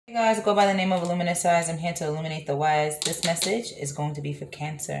Hey guys, go by the name of Luminous Eyes. I'm here to illuminate the wise. This message is going to be for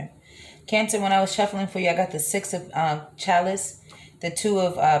Cancer. Cancer, when I was shuffling for you, I got the Six of Chalice, the Two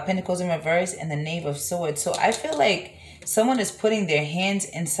of Pentacles in reverse, and the Knave of Swords. So I feel like someone is putting their hands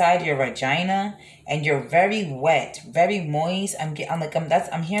inside your vagina, and you're very wet, very moist. I'm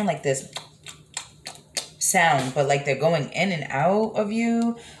hearing like this sound, but like they're going in and out of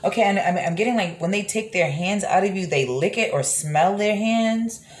you. Okay, and I'm getting like when they take their hands out of you, they lick it or smell their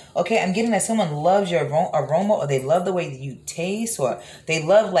hands. Okay, I'm getting that someone loves your aroma, or they love the way that you taste, or they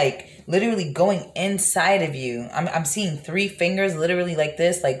love like literally going inside of you. I'm seeing 3 fingers literally like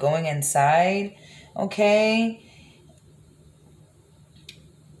this, like going inside. Okay,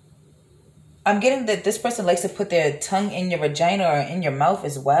 I'm getting that this person likes to put their tongue in your vagina or in your mouth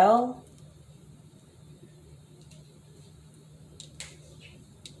as well.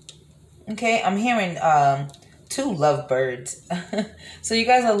 Okay, I'm hearing 2 lovebirds. So you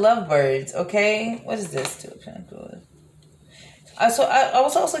guys are lovebirds, okay? What is this? 2 of Pentacles. So I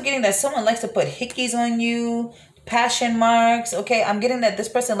was also getting that someone likes to put hickeys on you, passion marks, okay? I'm getting that this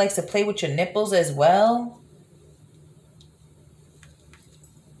person likes to play with your nipples as well.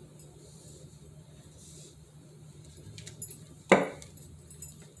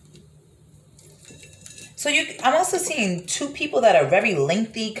 So I'm also seeing 2 people that are very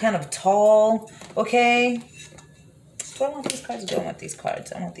lengthy, kind of tall, okay? Do I want these cards or do I want these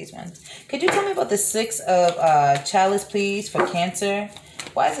cards? I want these ones. Could you tell me about the 6 of Chalice, please, for Cancer?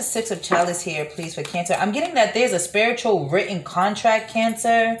 Why is the 6 of Chalice here, please, for Cancer? I'm getting that there's a spiritual written contract,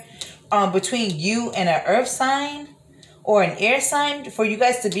 Cancer, between you and an earth sign or an air sign for you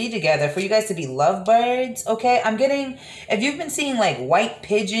guys to be together, for you guys to be lovebirds, okay? I'm getting, if you've been seeing like white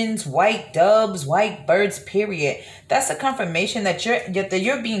pigeons, white doves, white birds, period, that's a confirmation that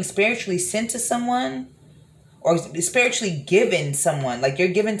you're being spiritually sent to someone, or spiritually given someone. Like you're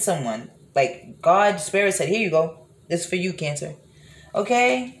giving someone, like God, Spirit said, here you go. This is for you, Cancer.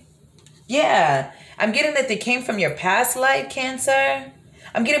 Okay? Yeah. I'm getting that they came from your past life, Cancer.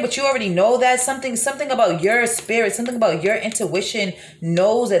 I'm getting, but you already know that. Something about your spirit, something about your intuition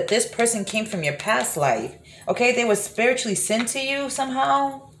knows that this person came from your past life. Okay? They were spiritually sent to you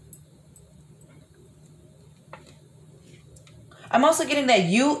somehow. I'm also getting that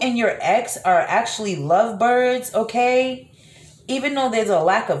you and your ex are actually lovebirds, okay? Even though there's a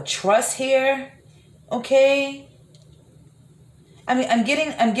lack of trust here, okay? I mean, I'm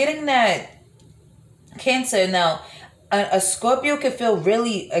getting that, Cancer. Now, a Scorpio could feel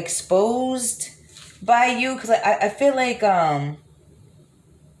really exposed by you, because I feel like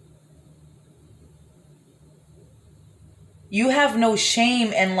you have no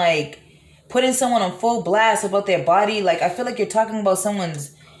shame in like putting someone on full blast about their body. Like, I feel like you're talking about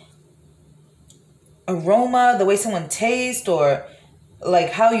someone's aroma, the way someone tastes, or like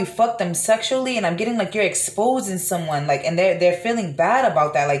how you fuck them sexually. And I'm getting like you're exposing someone, like, and they're feeling bad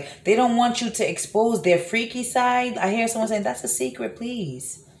about that. Like, they don't want you to expose their freaky side. I hear someone saying, that's a secret,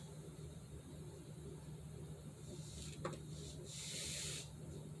 please.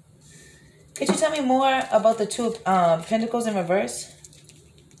 Could you tell me more about the 2 of Pentacles in reverse?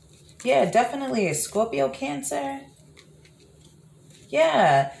 Yeah, definitely a Scorpio, Cancer.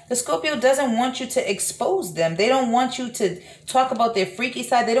 Yeah, the Scorpio doesn't want you to expose them. They don't want you to talk about their freaky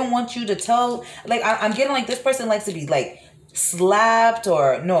side. They don't want you to tell, like, I'm getting like this person likes to be like slapped,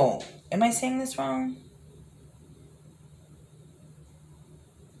 or no. Am I saying this wrong?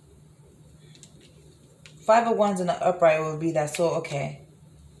 Five of Wands in the upright would be that. So, okay.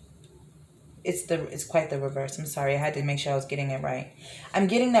 It's quite the reverse. I'm sorry. I had to make sure I was getting it right. I'm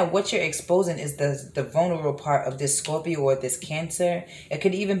getting that what you're exposing is the vulnerable part of this Scorpio or this Cancer. It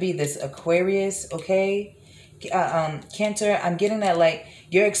could even be this Aquarius, okay? Cancer, I'm getting that like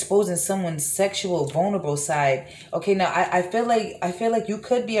you're exposing someone's sexual vulnerable side. Okay, now I feel like you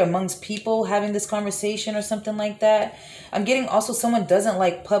could be amongst people having this conversation or something like that. I'm getting also someone doesn't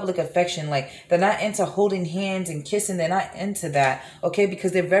like public affection. Like, they're not into holding hands and kissing. They're not into that, okay?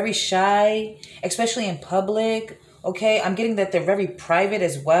 Because they're very shy, especially in public, okay? I'm getting that they're very private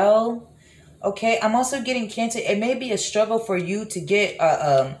as well, okay? I'm also getting, Cancer, it may be a struggle for you to get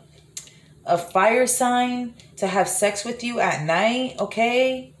a fire sign to have sex with you at night,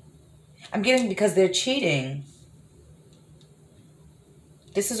 okay? I'm getting because they're cheating.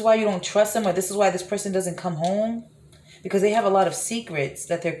 This is why you don't trust them, or this is why this person doesn't come home. Because they have a lot of secrets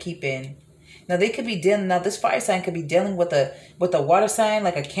that they're keeping. Now, they could be dealing, now this fire sign could be dealing with a water sign,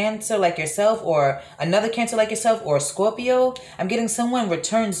 like a Cancer like yourself, or another Cancer like yourself, or a Scorpio. I'm getting someone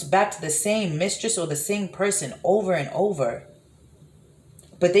returns back to the same mistress or the same person over and over.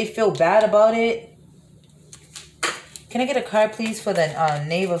 But they feel bad about it. Can I get a card, please, for the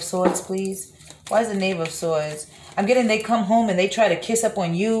Knave of Swords, please? Why is the Knave of Swords? I'm getting they come home and they try to kiss up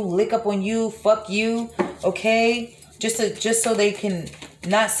on you, lick up on you, fuck you, okay? Just so they can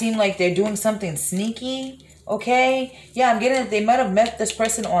not seem like they're doing something sneaky, okay? Yeah, I'm getting that they might have met this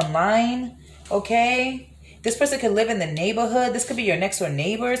person online, okay? This person could live in the neighborhood. This could be your next door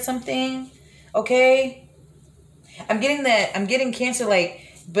neighbor or something, okay? I'm getting Cancer, like,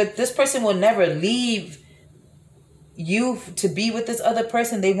 but this person will never leave you to be with this other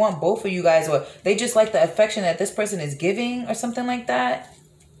person. They want both of you guys, or they just like the affection that this person is giving or something like that.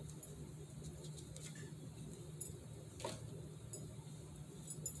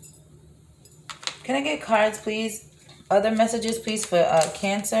 Can I get cards, please? Other messages, please, for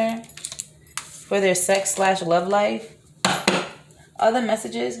Cancer, for their sex/love life. Other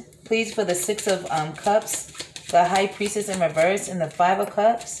messages, please, for the Six of Cups, the High Priestess in reverse, and the Five of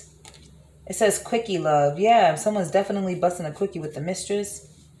Cups. It says quickie love. Yeah, someone's definitely busting a quickie with the mistress.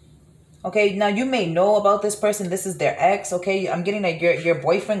 Okay, now you may know about this person. This is their ex, okay? I'm getting that your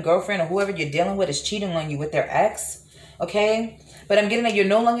boyfriend, girlfriend, or whoever you're dealing with is cheating on you with their ex, okay? But I'm getting that you're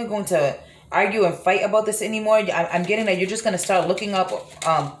no longer going to argue and fight about this anymore. I'm getting that you're just going to start looking up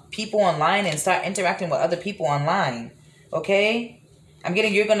people online and start interacting with other people online, okay? I'm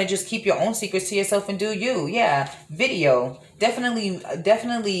getting you're going to just keep your own secrets to yourself and do you. Yeah, video. Definitely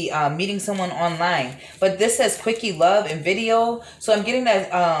meeting someone online. But this says quickie love and video. So I'm getting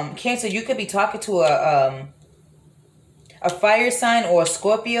that Cancer, you could be talking to a fire sign or a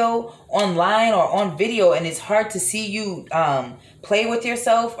Scorpio online or on video, and it's hard to see you play with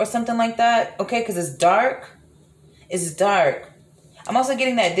yourself or something like that. Okay, because it's dark. It's dark. I'm also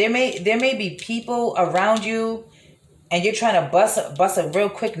getting that there may be people around you and you're trying to bust a real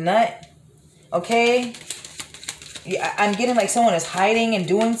quick nut. Okay? Yeah, I'm getting like someone is hiding and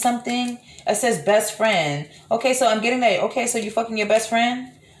doing something. It says best friend. Okay, so I'm getting that. Okay, so you fucking your best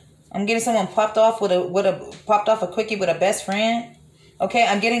friend? I'm getting someone popped off a quickie with a best friend. Okay,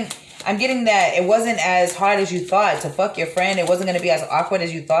 I'm getting that it wasn't as hard as you thought to fuck your friend. It wasn't gonna be as awkward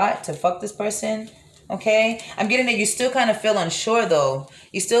as you thought to fuck this person. Okay? I'm getting that you still kind of feel unsure though.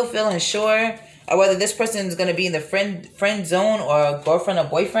 You still feel unsure whether this person is gonna be in the friend zone or girlfriend or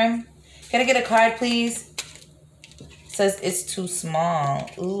boyfriend. Can I get a card, please? It says it's too small.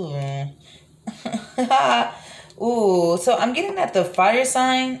 Ooh. Ooh, so I'm getting that the fire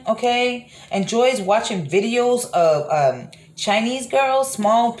sign, okay, enjoys watching videos of Chinese girls,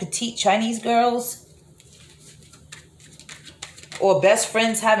 small, petite Chinese girls, or best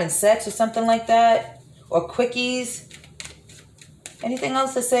friends having sex or something like that, or quickies. Anything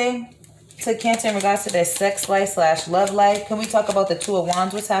else to say to Cancer in regards to their sex life / love life? Can we talk about the Two of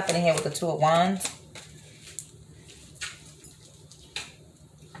Wands? What's happening here with the Two of Wands?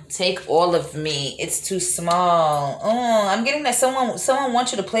 Take all of me. It's too small. Oh, I'm getting that someone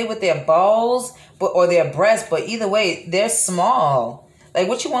wants you to play with their balls or their breasts, but either way, they're small. Like,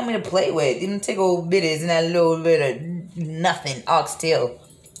 what you want me to play with? You can take old bitties and that little bit of nothing, oxtail.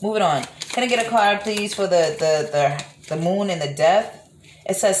 Moving on. Can I get a card, please, for the moon and the death?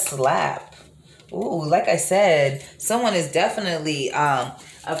 It says slap. Ooh, like I said, someone is definitely a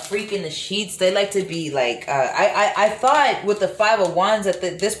freak in the sheets. They like to be like I thought with the Five of Wands that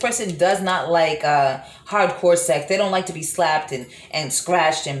this person does not like hardcore sex. They don't like to be slapped and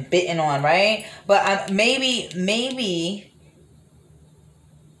scratched and bitten on, right? But maybe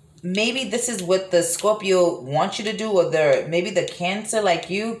this is what the Scorpio wants you to do, or maybe the Cancer, like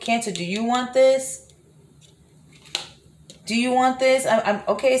you. Cancer, do you want this? Do you want this? I'm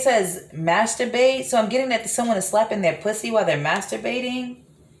okay. It says masturbate, so I'm getting that someone is slapping their pussy while they're masturbating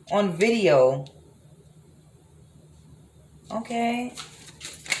on video. Okay.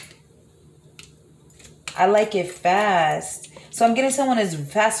 I like it fast. So I'm getting someone is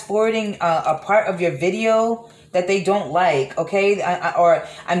fast forwarding a part of your video that they don't like, okay? Or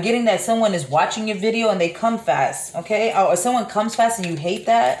I'm getting that someone is watching your video and they come fast, okay? Or someone comes fast and you hate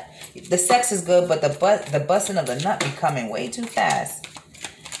that. The sex is good, but the busting of the nut be coming way too fast.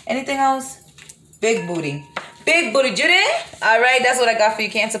 Anything else? Big booty. Big booty, Judy. All right, that's what I got for you,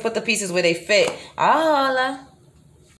 Cancer. Put the pieces where they fit. Holla.